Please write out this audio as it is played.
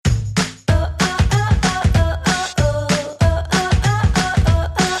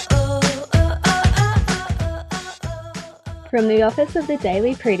From the office of the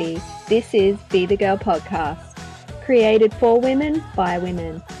Daily Pretty, this is Be The Girl podcast. Created for women, by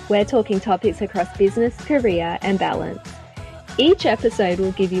women. We're talking topics across business, career and balance. Each episode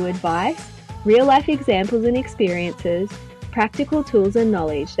will give you advice, real-life examples and experiences, practical tools and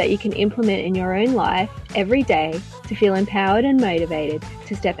knowledge that you can implement in your own life every day to feel empowered and motivated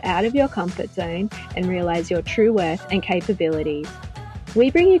to step out of your comfort zone and realize your true worth and capabilities. We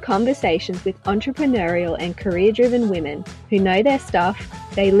bring you conversations with entrepreneurial and career-driven women who know their stuff,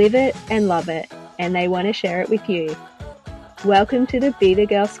 they live it and love it, and they want to share it with you. Welcome to the Be The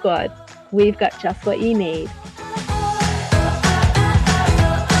Girl Squad. We've got just what you need.